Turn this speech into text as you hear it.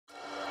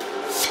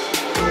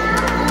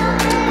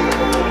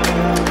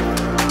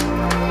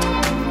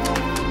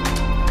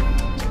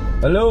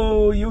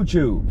Hello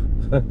YouTube.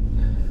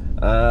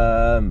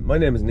 My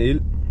name is Neil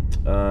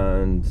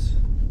and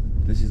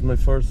this is my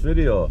first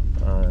video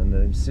and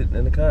I'm sitting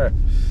in the car.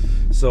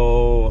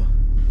 So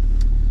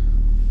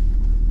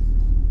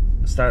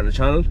starting a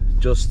channel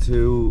just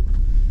to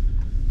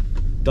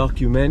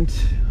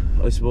document,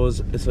 I suppose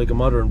it's like a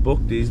modern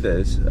book these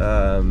days,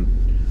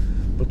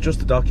 but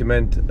just to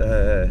document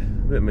a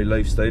bit of my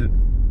lifestyle.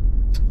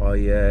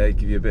 I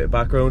give you a bit of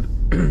background.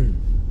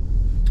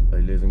 I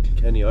live in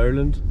Kilkenny,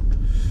 Ireland.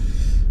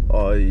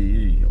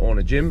 I own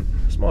a gym,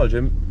 small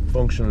gym,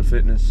 functional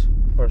fitness,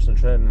 personal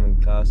training and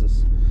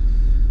classes.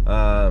 So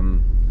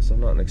I'm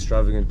not an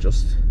extravagant,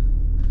 just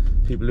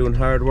people doing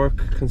hard work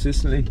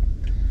consistently.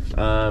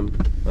 I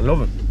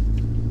love it.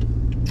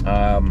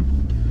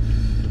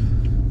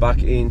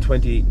 Back in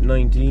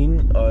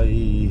 2019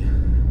 I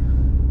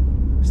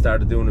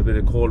started doing a bit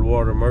of cold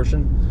water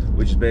immersion,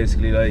 which is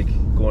basically like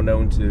going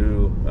down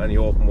to any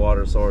open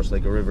water source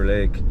like a river,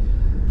 lake,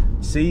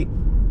 sea.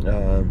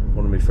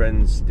 One of my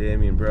friends,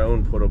 Damien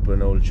Brown, put up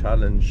an old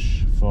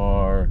challenge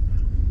for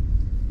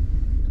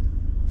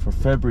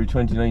February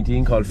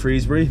 2019 called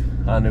Freezebury,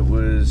 and it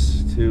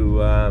was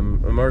to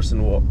immerse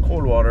in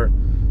cold water,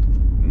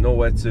 no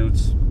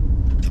wetsuits,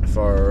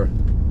 for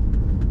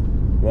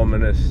 1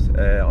 minute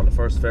on the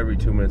 1st of February,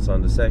 2 minutes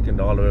on the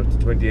 2nd, all the way up to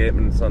 28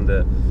 minutes on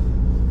the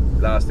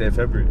last day of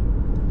February.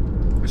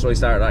 So I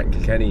started that in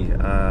Kilkenny,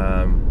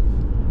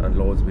 and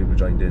loads of people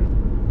joined in.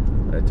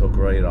 It took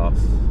right off.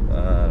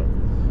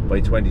 By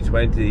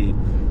 2020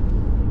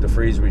 the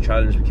Freezebury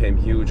challenge became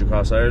huge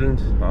across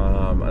Ireland,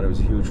 and it was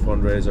a huge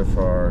fundraiser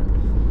for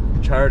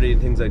charity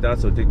and things like that,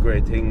 so it did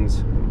great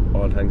things,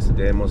 all thanks to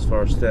Damo's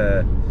first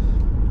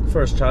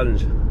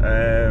challenge.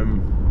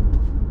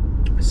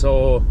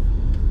 So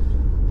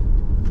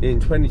in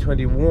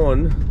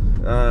 2021,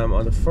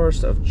 on the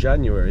 1st of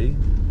January,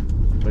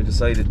 I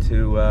decided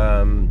to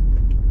I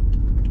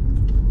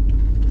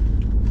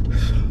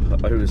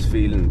was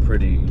feeling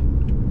pretty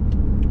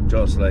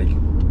just like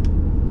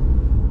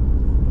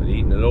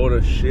eating a load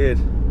of shit.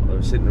 I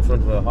was sitting in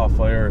front of a hot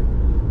fire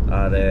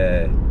at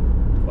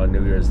on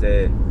New Year's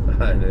Day,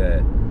 and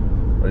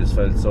I just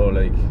felt so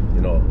like,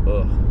 you know,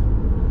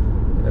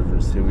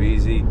 everything's too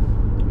easy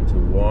and too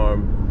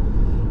warm.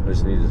 I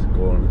just needed to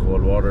go in the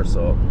cold water.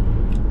 So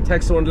I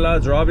texted one of the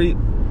lads, Robby,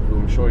 who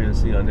I'm sure you'll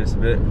see on this a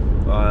bit,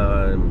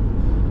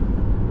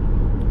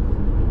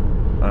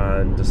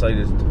 and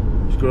decided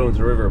to go down to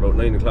the river about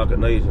 9 o'clock at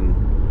night and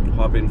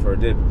hop in for a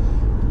dip.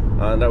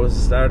 And that was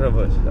the start of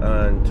it.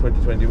 And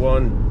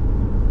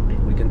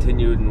 2021 we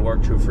continued and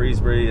worked through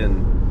Freezebury,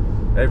 and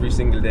every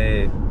single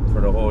day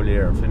for the whole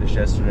year. Finished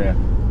yesterday,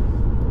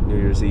 New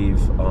Year's Eve,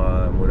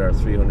 with our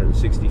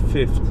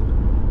 365th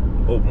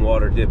open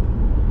water dip,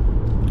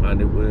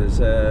 and it was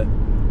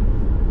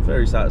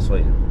very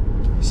satisfying.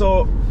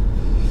 So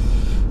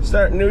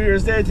starting New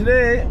Year's Day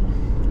today,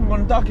 I'm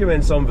going to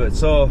document some of it.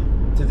 So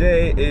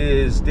today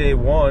is day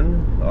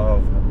one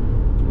of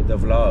the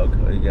vlog,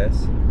 I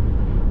guess.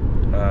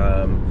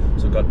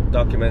 So got to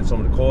document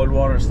some of the cold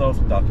water stuff,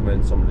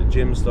 document some of the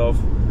gym stuff.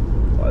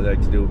 I like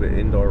to do a bit of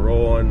indoor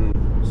rowing,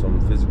 some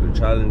physical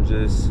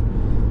challenges,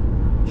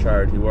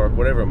 charity work,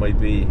 whatever it might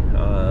be,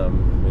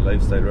 my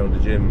lifestyle around the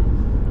gym,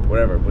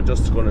 whatever, but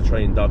just going to try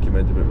and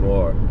document a bit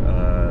more.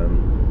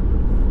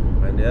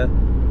 And yeah,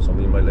 some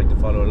of you might like to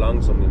follow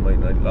along, some of you might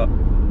not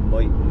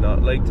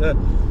like to,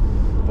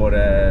 but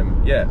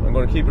yeah, I'm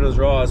going to keep it as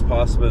raw as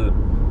possible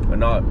and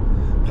not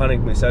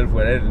panic myself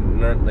with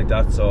editing or anything like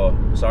that. So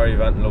sorry if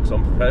anything looks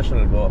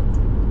unprofessional, but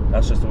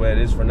that's just the way it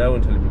is for now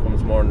until it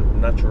becomes more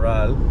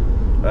natural.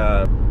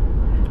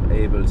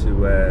 Able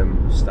to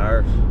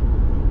start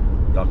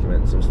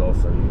documenting some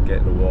stuff and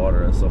getting the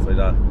water and stuff like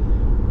that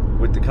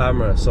with the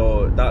camera,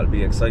 so that'll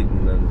be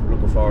exciting, and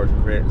looking forward to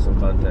creating some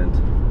content,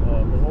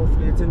 and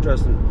hopefully it's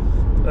interesting.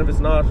 And if it's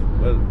not,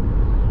 well,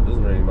 it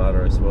doesn't really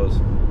matter, I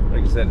suppose.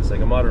 Like I said, it's like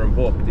a modern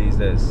book these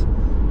days.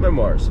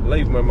 Memoirs,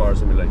 live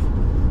memoirs of my life.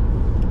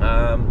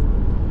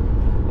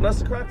 And that's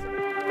the crack for me.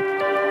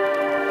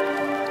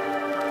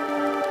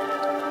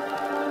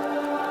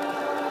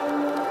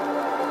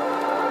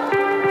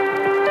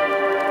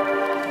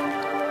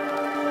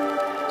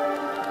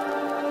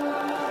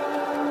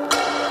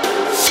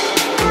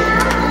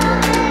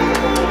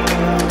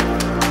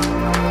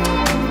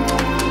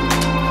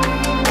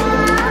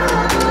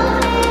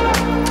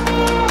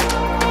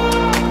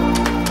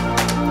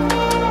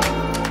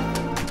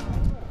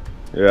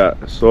 Yeah,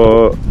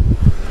 so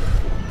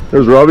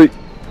there's Robby.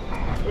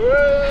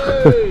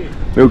 Hey!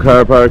 New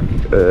car park,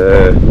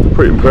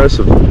 pretty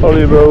impressive.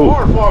 Only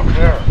about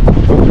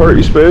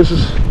 30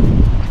 spaces.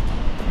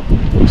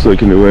 Looks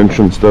like a new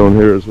entrance down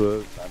here as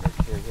well.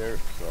 Here,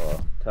 so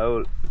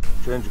towel,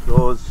 change of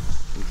clothes,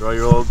 some dry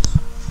robes, a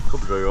couple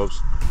of dry robes.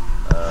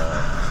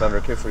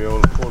 Standard kit for the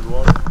old cold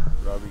water.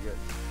 Robby gets.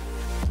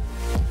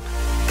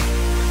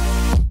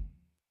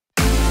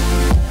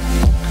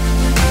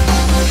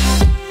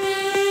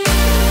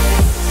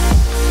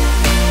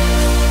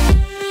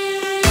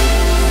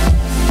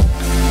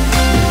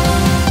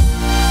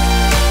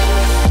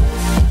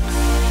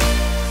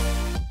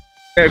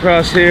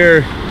 Across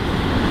here,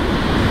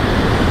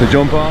 the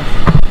jump off.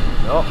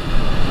 No,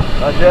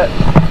 not yet.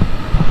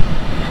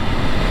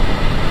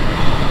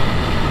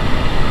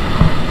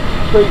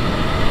 3, 2,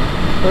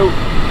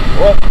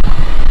 1.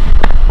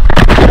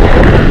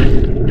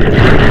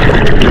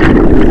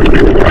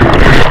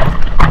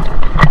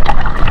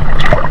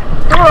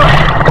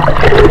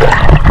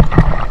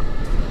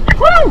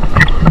 Woo!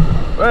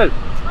 Well,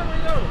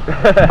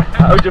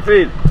 how'd you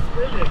feel?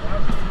 Brilliant,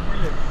 absolutely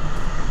brilliant.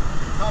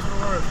 Top of the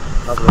world.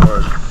 Top of the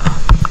world.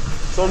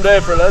 Someday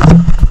for lads.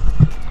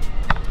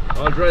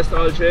 All dressed,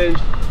 all changed,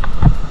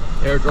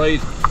 hair dried.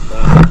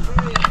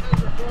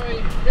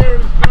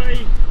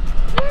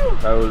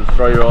 Towels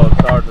dry, all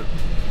started.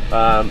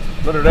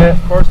 Another day,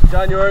 1st of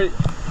January.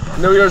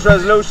 New Year's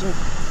resolution.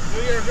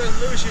 New Year's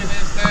resolution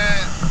is to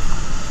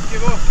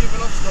give up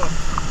stuff.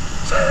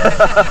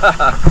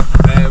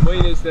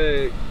 Mine is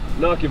to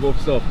not give up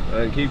stuff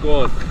and keep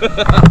going.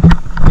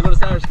 I'm gonna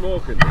start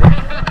smoking.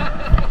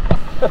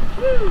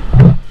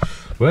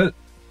 Well,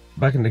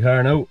 back in the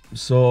car now.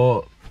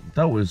 So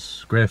that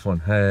was great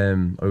fun.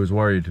 I was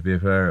worried, to be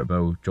fair,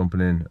 about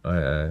jumping in.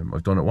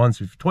 I've done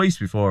it twice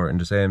before in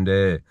the same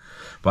day,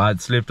 but I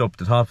had slipped up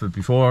the top of it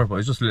before, but I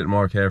was just a little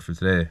more careful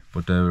today.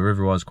 But the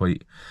river was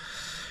quite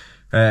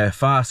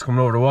fast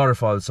coming over the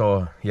waterfall,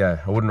 so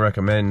yeah, I wouldn't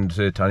recommend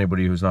it to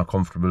anybody who's not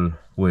comfortable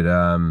with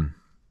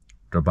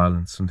their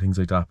balance and things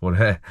like that.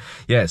 But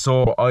yeah,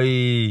 so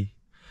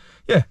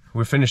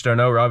we're finished there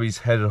now. Robbie's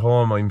headed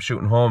home, I'm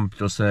shooting home.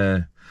 Just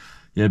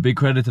yeah, big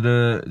credit to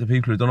the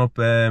people who done up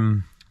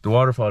the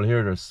waterfall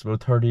here. There's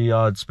about 30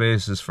 odd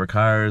spaces for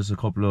cars, a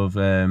couple of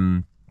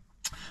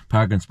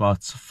parking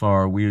spots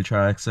for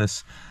wheelchair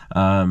access.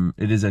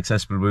 It is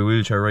accessible by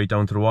wheelchair right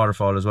down to the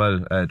waterfall as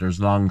well.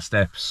 There's long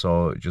steps,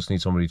 so you just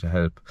need somebody to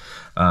help.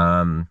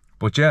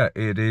 But yeah,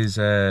 it is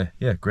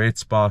yeah, great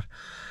spot.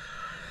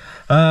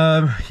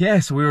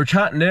 Yeah, so we were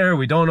chatting there.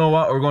 We don't know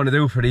what we're going to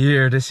do for the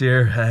year this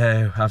year,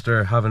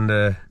 after having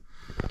the,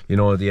 you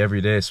know, the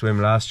everyday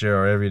swim last year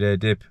or everyday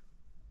dip.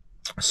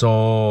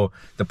 So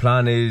the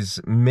plan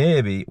is,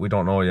 maybe, we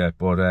don't know yet,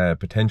 but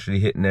potentially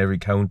hitting every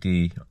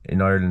county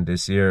in Ireland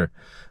this year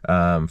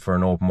for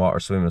an open water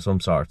swim of some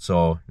sort.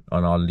 So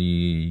on all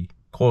the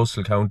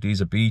coastal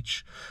counties, a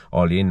beach,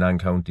 all the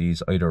inland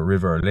counties, either a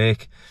river or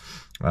lake.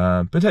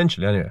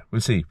 Potentially, anyway, we'll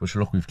see. But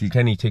sure, look, we've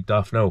Kilkenny ticked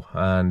off now,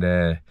 and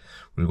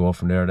we'll go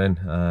from there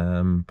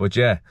then. But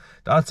yeah,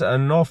 that's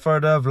enough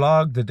for the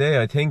vlog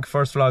today, I think.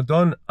 First vlog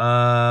done.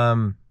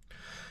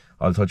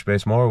 I'll touch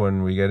base more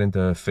when we get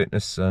into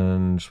fitness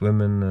and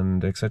swimming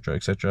and etc,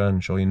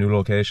 and show you new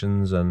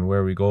locations and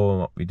where we go and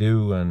what we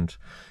do. And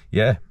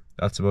yeah,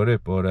 that's about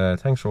it. But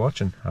thanks for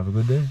watching. Have a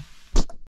good day.